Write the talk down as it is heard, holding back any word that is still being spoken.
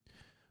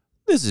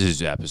This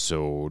is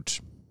episode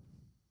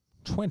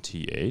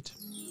 28.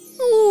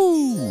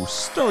 Ooh,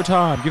 story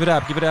time. Give it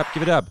up, give it up,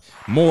 give it up.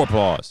 More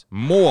applause,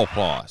 more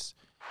applause.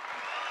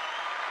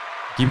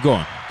 Keep it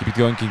going, keep it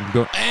going, keep it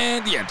going.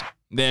 And the end.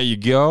 There you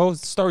go.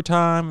 Story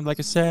time. Like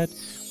I said,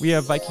 we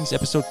have Vikings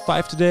episode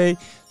 5 today.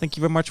 Thank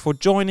you very much for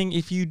joining.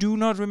 If you do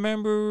not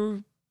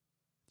remember,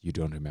 you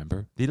don't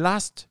remember the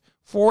last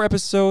 4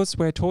 episodes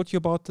where I told you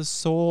about the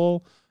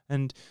soul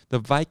and the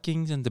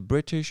Vikings and the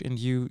British, and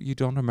you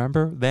don't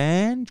remember,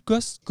 then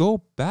just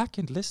go back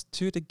and listen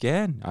to it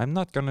again. I'm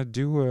not gonna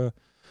do a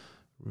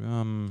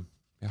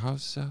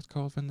how's that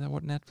called when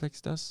what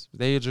Netflix does?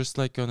 They're just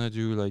like gonna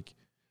do like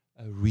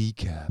a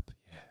recap.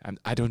 Yeah, and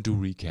I don't do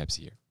recaps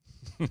here.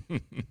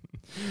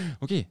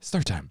 Okay,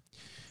 start time.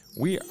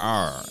 We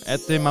are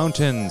at the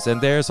mountains, and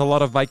there's a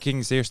lot of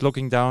Vikings. They're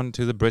looking down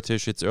to the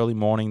British. It's early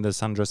morning. The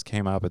sun just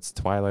came up. It's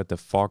twilight. The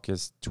fog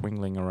is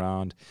twinkling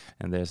around,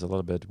 and there's a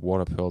little bit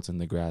water pearls in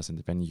the grass.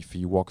 And if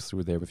you walk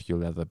through there with your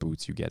leather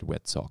boots, you get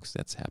wet socks.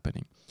 That's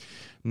happening.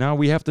 Now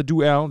we have the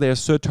Duel. There's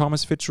Sir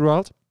Thomas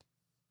Fitzgerald.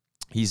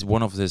 He's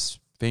one of these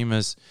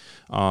famous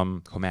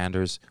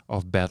commanders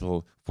of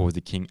battle for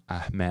the King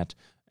Ahmed.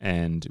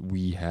 And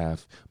we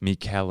have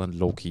Mikkel and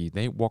Loki.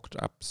 They walked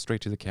up straight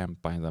to the camp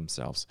by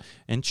themselves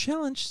and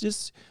challenged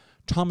this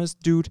Thomas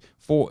dude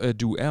for a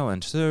duel.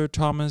 And Sir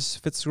Thomas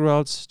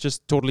Fitzgerald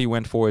just totally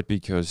went for it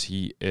because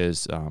he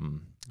has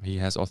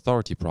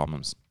authority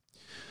problems.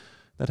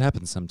 That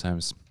happens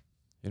sometimes,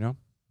 you know,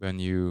 when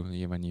you're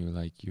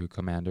a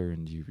commander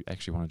and you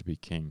actually want to be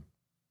king.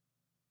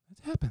 It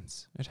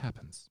happens. It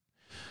happens.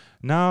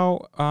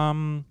 Now,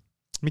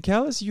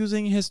 Mikkel is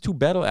using his 2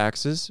 battle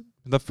axes.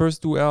 The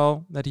first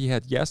duel that he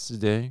had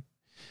yesterday,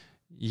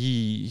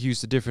 he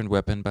used a different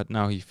weapon, but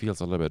now he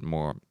feels a little bit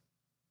more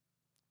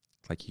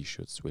like he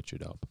should switch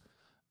it up.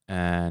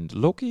 And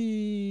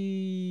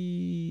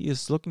Loki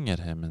is looking at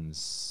him and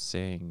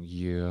saying,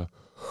 "Yeah,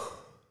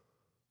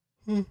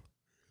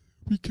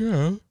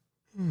 Mikkel,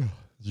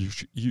 you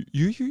sure you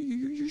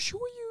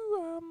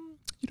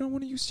don't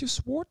want to use your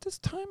sword this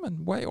time?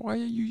 And why are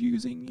you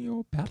using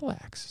your battle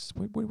axes?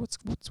 What's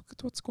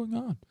going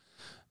on?"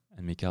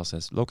 And Mikkel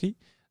says, "Loki,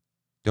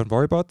 don't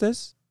worry about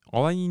this.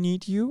 All I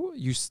need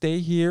you stay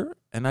here,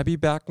 and I'll be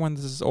back when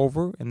this is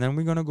over, and then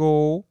we're gonna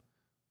go.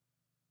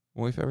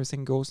 Well, if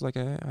everything goes like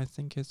I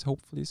think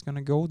hopefully it's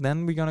gonna go,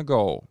 then we're gonna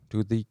go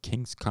to the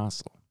king's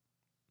castle."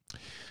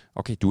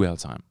 Okay, duel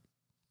time.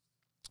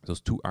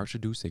 Those 2 archer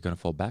dudes, they're gonna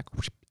fall back,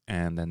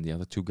 and then the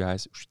other 2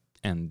 guys,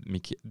 and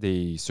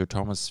the Sir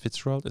Thomas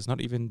Fitzgerald is not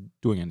even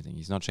doing anything.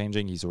 He's not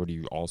changing. He's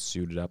already all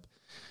suited up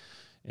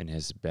in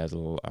his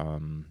battle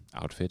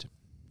outfit.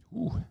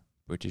 Ooh.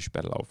 British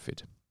battle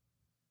outfit.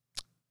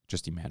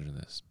 Just imagine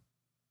this.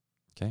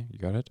 Okay, you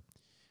got it?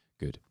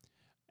 Good.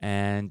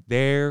 And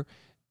there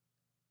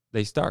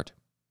they start.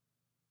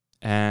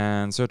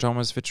 And Sir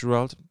Thomas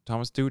Fitzgerald,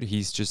 Thomas dude,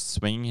 he's just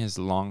swinging his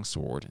long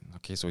sword.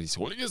 Okay, so he's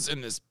holding it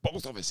in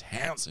both of his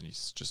hands, and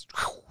he's just...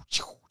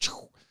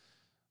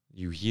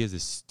 You hear the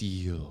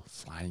steel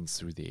flying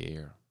through the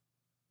air,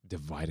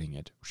 dividing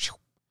it.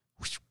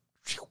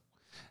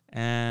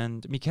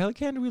 And Mikkel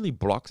can't really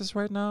block this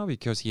right now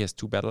because he has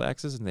 2 battle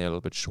axes and they're a little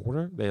bit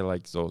shorter. They're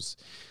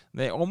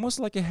almost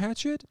like a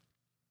hatchet.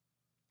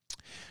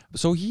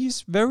 So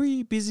he's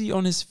very busy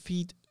on his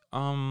feet,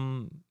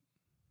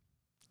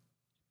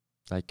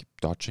 like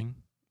dodging.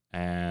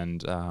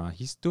 And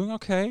he's doing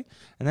okay.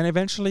 And then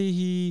eventually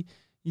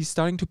he's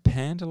starting to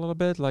pant a little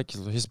bit, like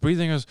his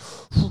breathing is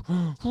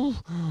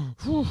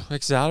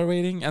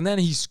accelerating. And then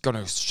he's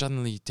gonna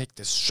suddenly take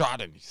this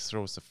shot and he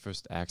throws the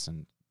first axe,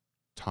 and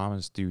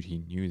Thomas, dude, he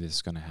knew this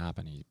was going to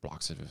happen. He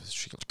blocks it with his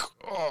shield.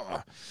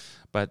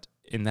 But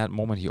in that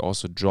moment, he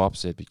also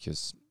drops it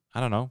because, I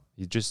don't know,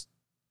 he just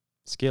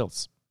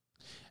skills.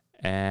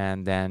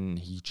 And then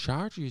he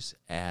charges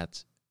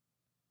at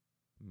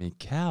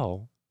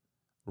Mikkel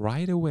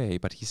right away,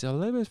 but he's a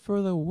little bit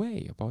further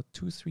away, about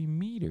 2-3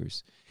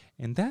 meters.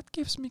 And that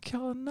gives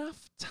Mikkel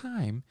enough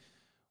time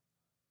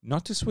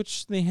not to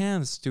switch the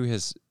hands to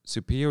his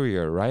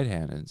superior right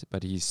hand,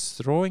 but he's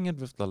throwing it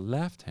with the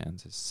left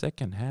hand, his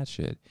second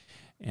hatchet,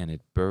 and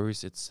it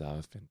buries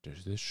itself into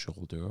the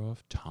shoulder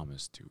of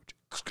Thomas dude.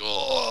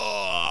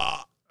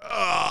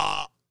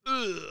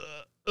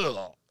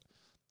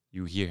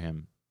 You hear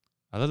him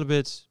a little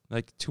bit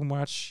like too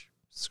much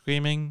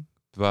screaming,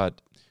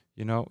 but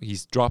you know, he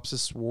drops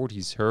his sword,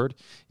 he's hurt,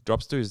 he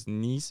drops to his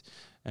knees,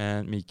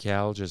 and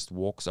Mikkel just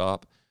walks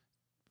up,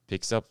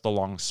 picks up the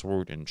long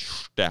sword and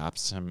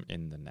stabs him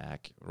in the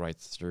neck right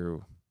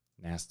through.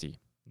 Nasty.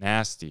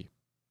 Nasty.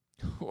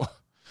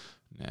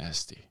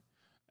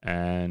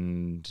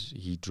 And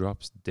he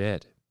drops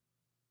dead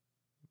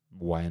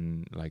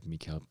when, like,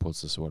 Mikkel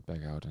pulls the sword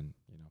back out and,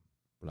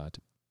 blood.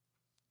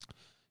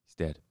 He's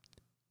dead.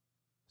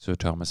 So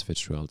Thomas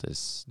Fitzgerald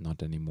is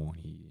not anymore.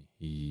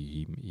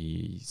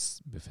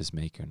 He's with his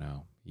maker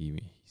now.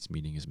 He's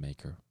meeting his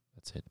maker.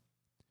 That's it.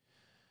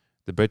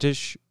 The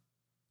British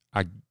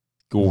are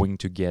going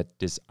to get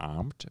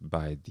disarmed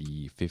by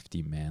the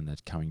 50 men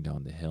that coming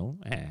down the hill,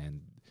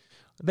 and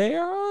They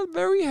are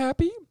very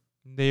happy.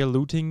 They are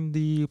looting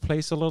the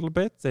place a little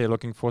bit. They're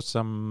looking for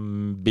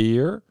some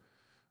beer.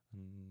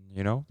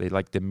 You know, they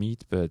like the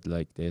meat, but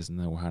like there's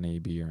no honey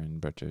beer in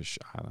British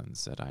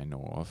Islands that I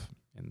know of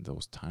in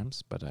those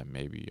times. But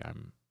maybe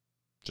I'm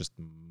just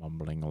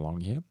mumbling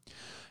along here.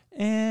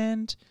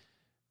 And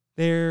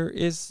there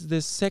is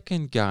the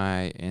second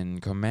guy in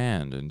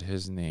command, and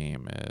his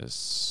name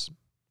is,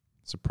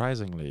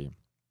 surprisingly,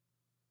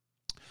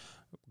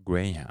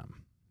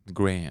 Graham.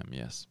 Graham,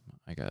 yes.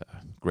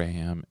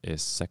 Graham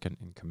is second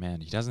in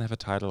command. He doesn't have a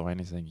title or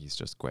anything. He's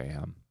just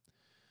Graham.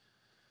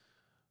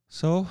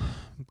 So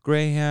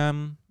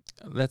Graham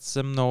lets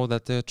them know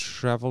that their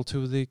travel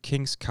to the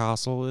king's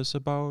castle is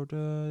about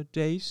a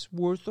day's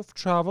worth of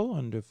travel,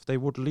 and if they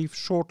would leave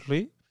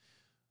shortly,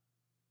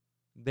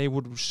 they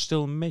would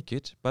still make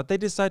it. But they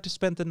decide to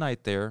spend the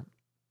night there.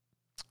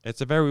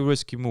 It's a very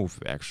risky move,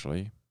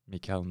 actually.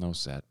 Mikhail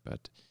knows that,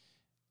 but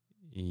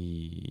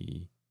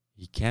he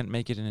can't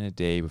make it in a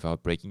day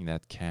without breaking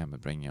that camp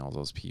and bringing all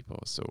those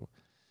people. So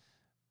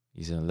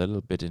he's a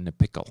little bit in a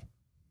pickle.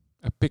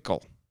 A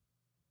pickle.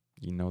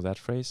 You know that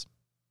phrase?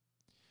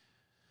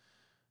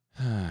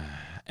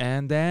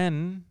 And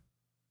then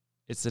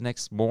it's the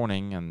next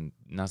morning and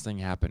nothing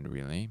happened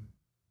really.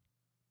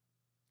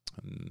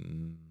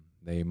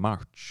 They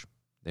march.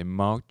 They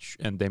march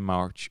and they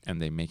march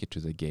and they make it to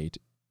the gate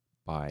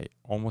by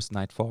almost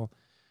nightfall.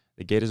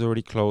 The gate is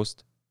already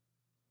closed.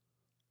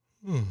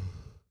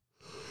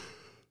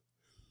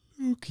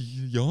 Loki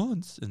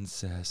yawns and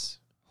says,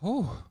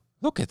 "Oh,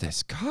 look at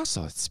this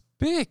castle. It's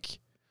big.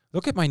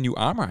 Look at my new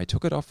armor. I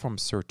took it off from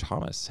Sir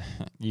Thomas.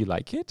 You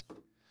like it?"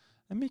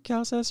 And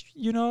Mikhail says,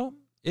 "You know,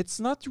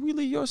 it's not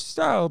really your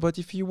style, but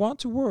if you want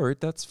to wear it,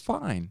 that's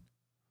fine."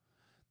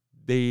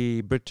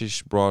 The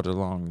British brought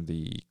along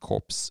the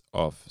corpse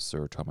of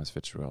Sir Thomas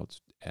Fitzgerald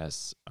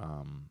as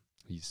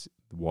he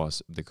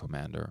was the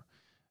commander,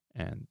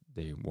 and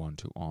they want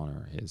to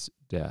honor his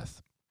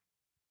death.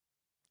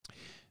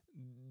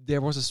 There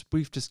was a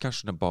brief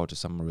discussion about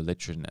some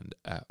religion and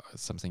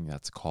something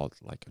that's called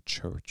like a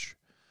church.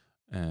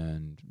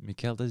 And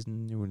Mikhail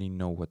doesn't really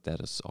know what that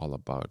is all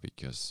about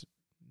because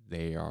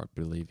they are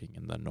believing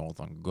in the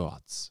northern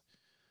gods,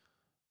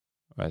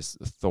 as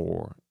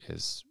Thor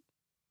is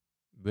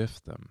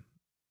with them.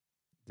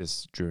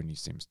 This journey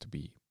seems to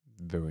be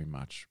very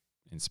much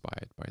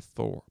inspired by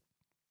Thor.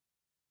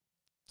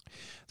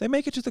 They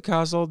make it to the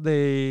castle.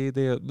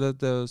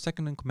 The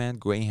second in command,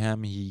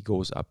 Graham, he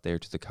goes up there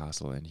to the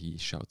castle and he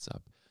shouts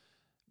up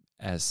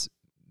as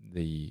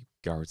the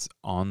guards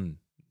on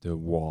the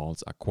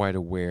walls are quite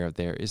aware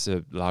there is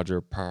a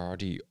larger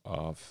party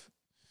of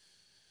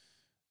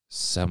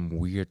some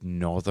weird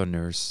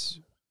northerners,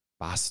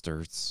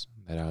 bastards,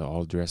 that are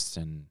all dressed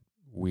in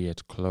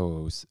weird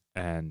clothes,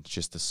 and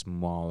just a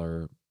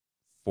smaller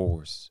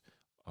force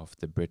of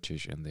the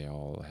British, and they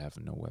all have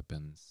no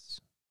weapons.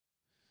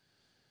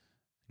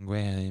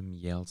 Graham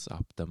yells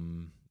up the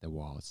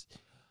walls,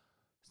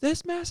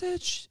 "This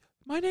message,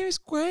 my name is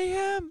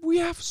Graham. We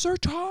have Sir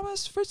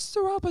Thomas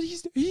Fitzgerald, but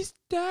he's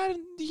dead,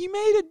 and he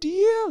made a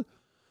deal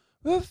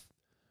with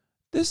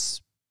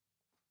this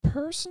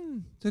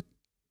person.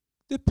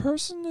 The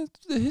person,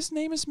 his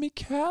name is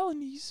Mikhail,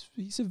 and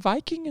he's a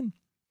Viking." And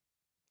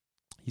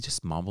he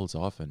just mumbles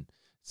off, and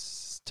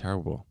it's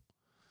terrible.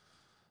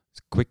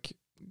 Quick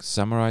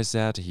summarize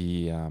that.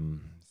 He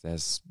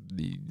says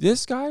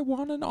this guy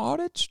won an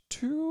audit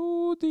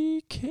to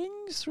the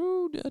king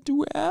through a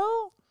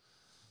duel.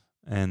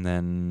 And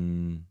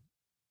then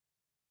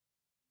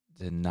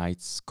the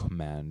knight's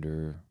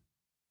commander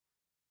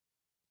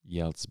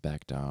yells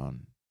back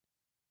down,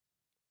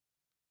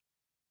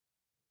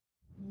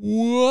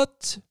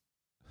 "What?"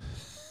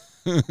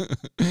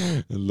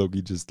 And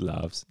Loki just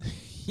laughs.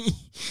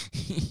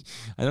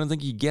 I don't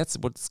think he gets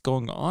what's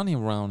going on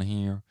around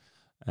here.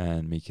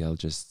 And Mikhail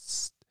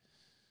just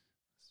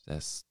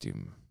says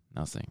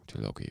nothing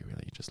to Loki,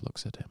 really. He just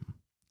looks at him,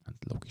 and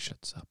Loki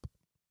shuts up.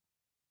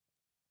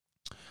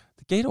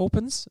 The gate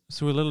opens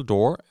through a little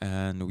door,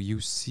 and you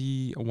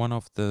see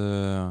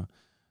another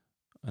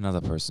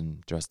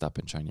person dressed up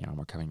in shiny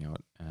armor coming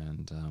out,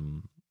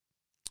 and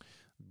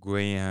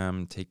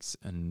Graham takes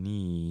a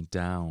knee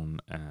down,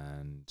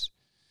 and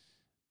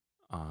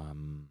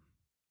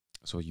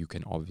so you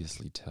can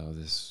obviously tell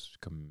this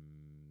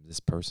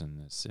person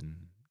is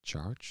in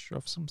charge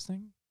of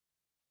something.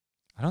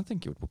 I don't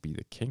think it would be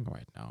the king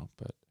right now,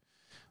 but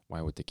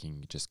why would the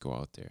king just go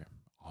out there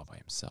all by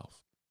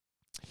himself?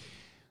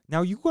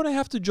 Now, you're going to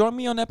have to join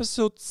me on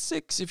episode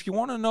 6 if you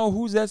want to know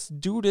who that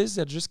dude is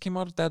that just came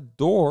out of that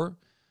door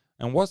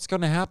and what's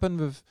going to happen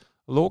with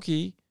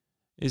Loki.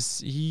 Is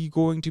he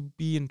going to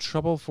be in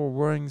trouble for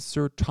wearing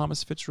Sir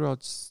Thomas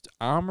Fitzgerald's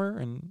armor?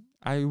 And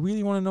I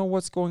really want to know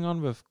what's going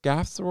on with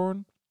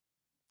Gathorn.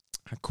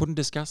 I couldn't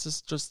discuss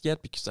this just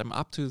yet because I'm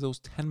up to those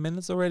 10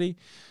 minutes already.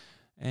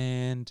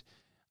 And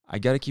I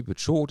got to keep it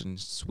short and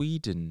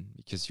sweet, and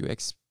because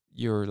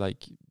you're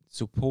like,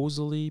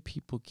 supposedly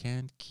people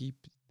can't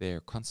keep their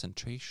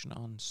concentration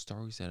on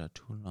stories that are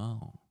too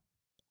long.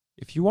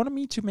 If you want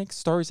me to make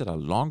stories that are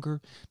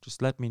longer,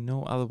 just let me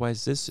know.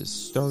 Otherwise, this is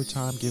story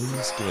time. Give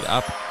it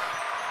up.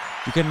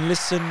 You can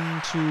listen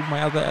to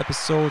my other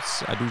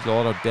episodes. I do a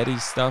lot of daddy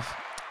stuff,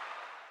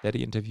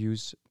 daddy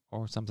interviews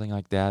or something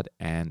like that.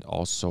 And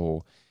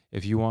also,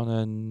 if you want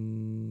to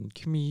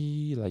give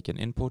me like an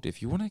input,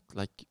 if you want to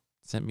like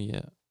send me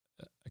a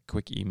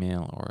quick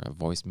email or a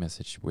voice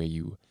message where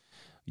you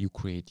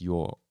create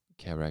your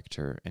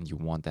character and you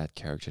want that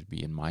character to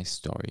be in my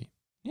story,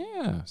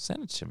 yeah,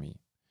 send it to me.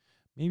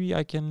 Maybe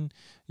I can,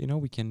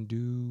 we can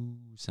do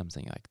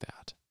something like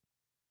that.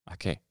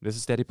 Okay, this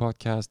is Daddy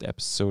Podcast,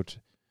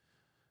 episode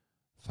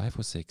 5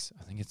 or 6.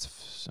 I think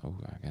it's,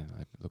 again, let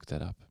me look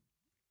that up.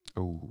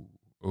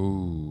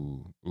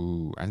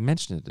 I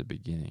mentioned it at the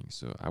beginning,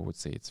 so I would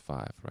say it's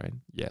 5, right?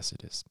 Yes,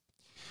 it is.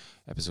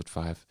 Episode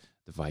 5,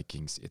 the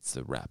Vikings, it's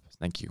a wrap.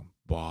 Thank you.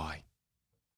 Bye.